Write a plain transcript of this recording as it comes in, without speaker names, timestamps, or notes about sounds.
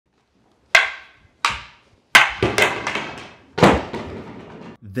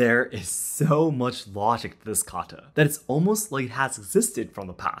There is so much logic to this kata that it's almost like it has existed from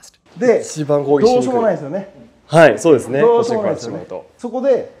the past. で、一番攻撃しにくい。どうしようもないですよね。はい、そうですね。どうしようもないですよね。そこ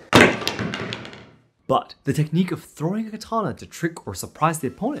で、But the technique of throwing a katana to trick or surprise the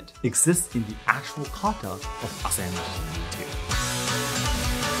opponent exists in the actual kata of Asayama Ichiden Ryu too.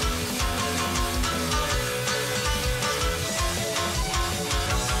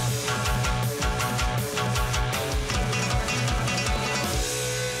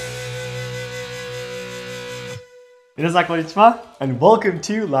 Minasan konnichiwa, and welcome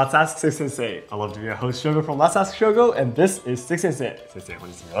to Let's Ask Seki Sensei. I love to be your host Shogo from Let's Ask Shogo, and this is Seki Sensei. Sensei, 本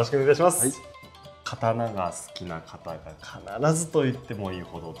日もよろしくお願いします。はい、刀が好きな方が必ずと言ってもいい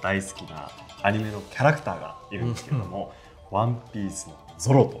ほど大好きなアニメのキャラクターがいるんですけれども、ワンピースの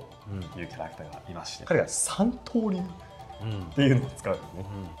ゾロというキャラクターがいまして、彼が三刀流っていうのを使うんですね。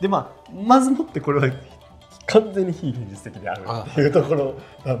で、まずもってこれは完全に非現実的であるっていうところ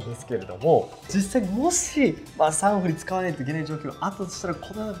なんですけれども、実際もし、3振り使わないといけない状況があったとしたら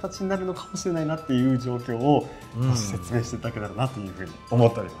このような形になるのかもしれないなっていう状況を説明していただけたらなというふうに思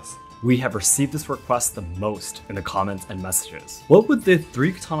っております。We have received this request the most in the comments and messages. What would the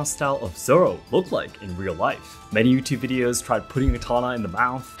 3-katana style of Zoro look like in real life? Many YouTube videos tried putting a katana in the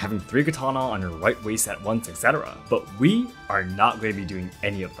mouth, having 3-katana on your right waist at once, etc. But we are not going to be doing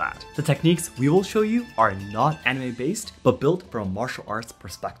any of that. The techniques we will show you are not anime based, but built from a martial arts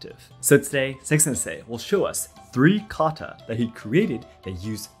perspective. So today, Seki Sensei will show us 3 kata that he created that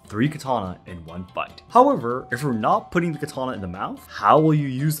use 3 katana in one fight. However, if you're not putting the katana in the mouth, how will you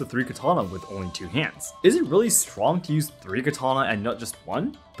use the 3 katana with only 2 hands? Is it really strong to use 3 katana and not just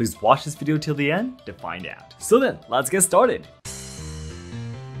 1? Please watch this video till the end to find out. So then, let's get started.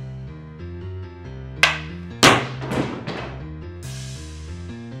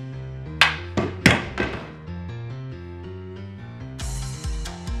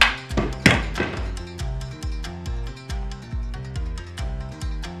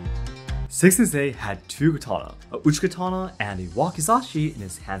 Seki Sensei had 2 katana, a uchikatana and a wakizashi in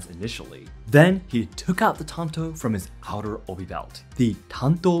his hands initially. Then he took out the tanto from his outer obi belt. The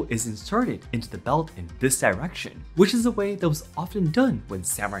tanto is inserted into the belt in this direction, which is a way that was often done when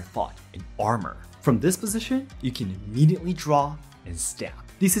samurai fought in armor. From this position, you can immediately draw and stab.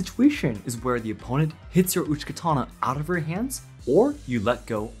 The situation is where the opponent hits your uchikatana out of your hands or you let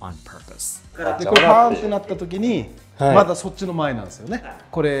go on purpose. でこれパーンってなった時に、まだそっちの前なんですよね。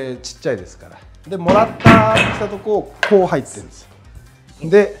これちっちゃいですから。でもらったってきたとここう入ってるんですよ。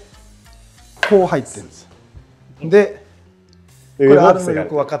でこう入ってるんですよ。でこれあるのよ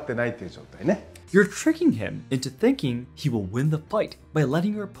く分かってないっていう状態ね。You're tricking him into thinking he will win the fight by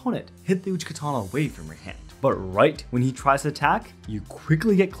letting your opponent hit the uchikatana away from your hand. But right when he tries to attack, you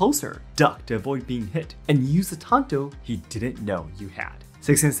quickly get closer, duck to avoid being hit, and use the tanto he didn't know you had.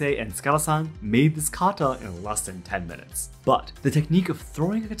 Seki Sensei and Tsukada-san made this kata in less than 10 minutes. But the technique of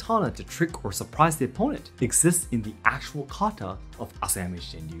throwing a katana to trick or surprise the opponent exists in the actual kata of Asayama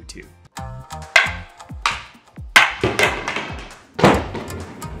Ichiden Ryu too.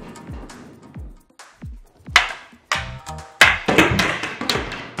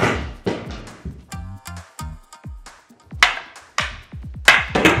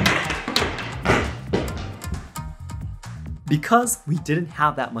 Because we didn't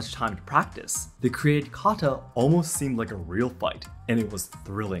have that much time to practice, the created kata almost seemed like a real fight, and it was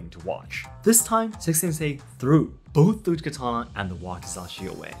thrilling to watch. This time, Seki Sensei threw both the uchikatana and the wakizashi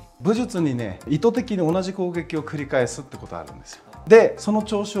away. 武術にね、意図的に同じ攻撃を繰り返すってことあるんですよ。で、その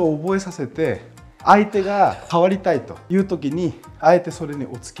調子を覚えさせて、相手が変わりたいという時に、あえてそれに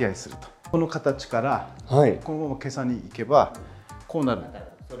お付き合いすると。この形から、このまま袈裟に行けば、こうなる。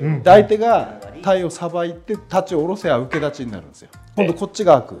で相手が体をさばいて太刀を下ろせば受け立ちになるんですよ。今度こっち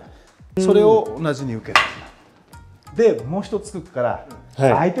が開く。それを同じに受け立ち。でもう一つつくから、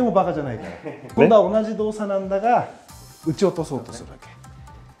相手もバカじゃないから今度は同じ動作なんだが打ち落とそうとするわ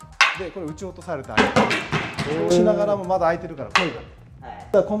け。でこれ打ち落とされた相手そうしながらもまだ空いてるからこういうか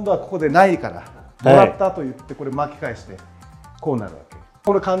ら今度はここでないからもらったと言ってこれ巻き返してこうなるわけ。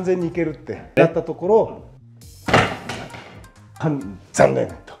これ完全にいけるってやったところ残念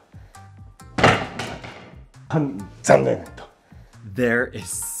と残念と。There is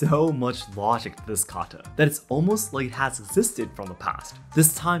so much logic to this kata that it's almost like it has existed from the past.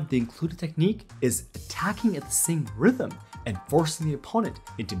 This time, the included technique is attacking at the same rhythm and forcing the opponent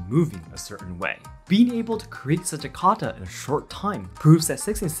into moving a certain way. Being able to create such a kata in a short time proves that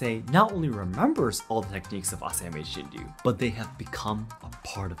Seki Sensei not only remembers all the techniques of Asayama Ichiden Ryu, but they have become a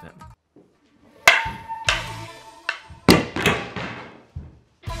part of him.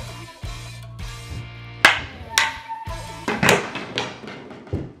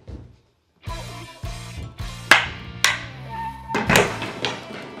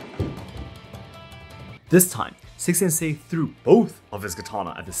 This time, Seki Sensei threw both of his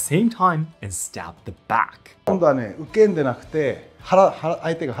katana at the same time and stabbed the back. 今度はね、受けんでなくて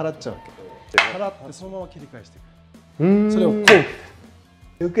相手が払っちゃうわけ。払ってそのまま切り返していく。それをこ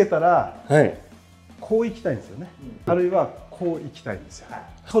う受けたら、はい、こう行きたいんですよね。あるいはこう行きたいんですよ。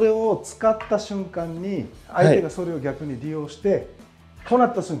それを使った瞬間に相手がそれを逆に利用して、こうな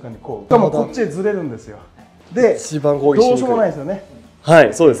った瞬間にこう。しかもこっちへずれるんですよ。で、一番攻撃しにくい。どうしようもないですよね。は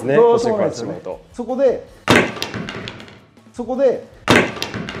い、そうですね。どうしようもないですよね。そこで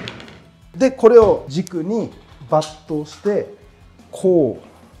これを軸にバットをしてこ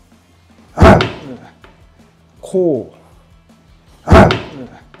うこう。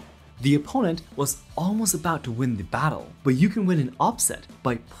The opponent was almost about to win the battle, but you can win an upset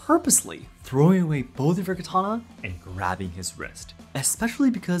by purposely throwing away both of your katana and grabbing his wrist. Especially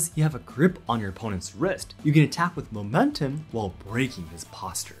because you have a grip on your opponent's wrist, you can attack with momentum while breaking his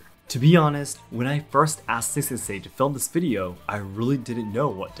posture. To be honest, when I first asked Seki Sensei to film this video, I really didn't know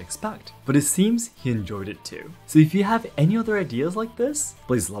what to expect, but it seems he enjoyed it too. So if you have any other ideas like this,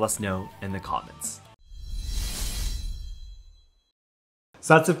 please let us know in the comments.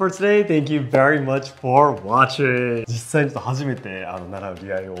 So that's it for today. Thank you very much for watching. 実際に初めて習う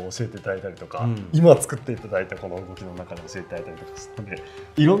リアイを教えていただいたりとか、今作っていただいたこの動きの中で教えていただいたりとかしたので、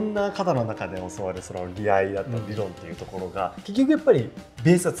いろんな方の中で教わるそのリアイだったり理論っていうところが、結局やっぱり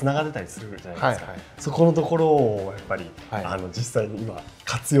ベースがつながってたりするじゃないですか。そこのところをやっぱり、実際に今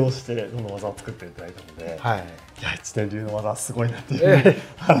活用してその技を作っていただいたので、いや一年流の技はすごいなっていう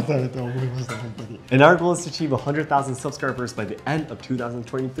改めて思いました本当に。And our goal is to achieve 100,000 subscribers by the end of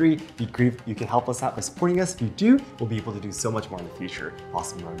 2023. Be great. You can help us out by supporting us. If you do, we'll be able to do so much more in the future.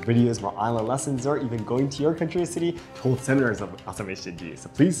 Also, more videos, more island lessons, or even going to your country or city to hold seminars of Asayama Ichiden Ryu. So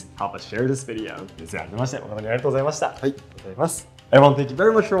please help us share this video. ですが、改めまして誠にありがとうございました。ありがとうございます。Everyone, thank you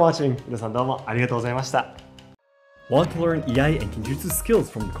very much for watching. 皆さんどうもありがとうございました。Want to learn EI and Kenjutsu skills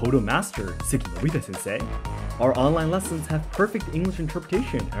from the Kobudo master, Seki Sensei? Our online lessons have perfect English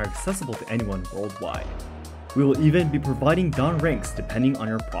interpretation and are accessible to anyone worldwide. We will even be providing down ranks depending on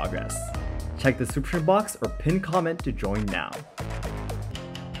your progress. Check the description box or pinned comment to join now.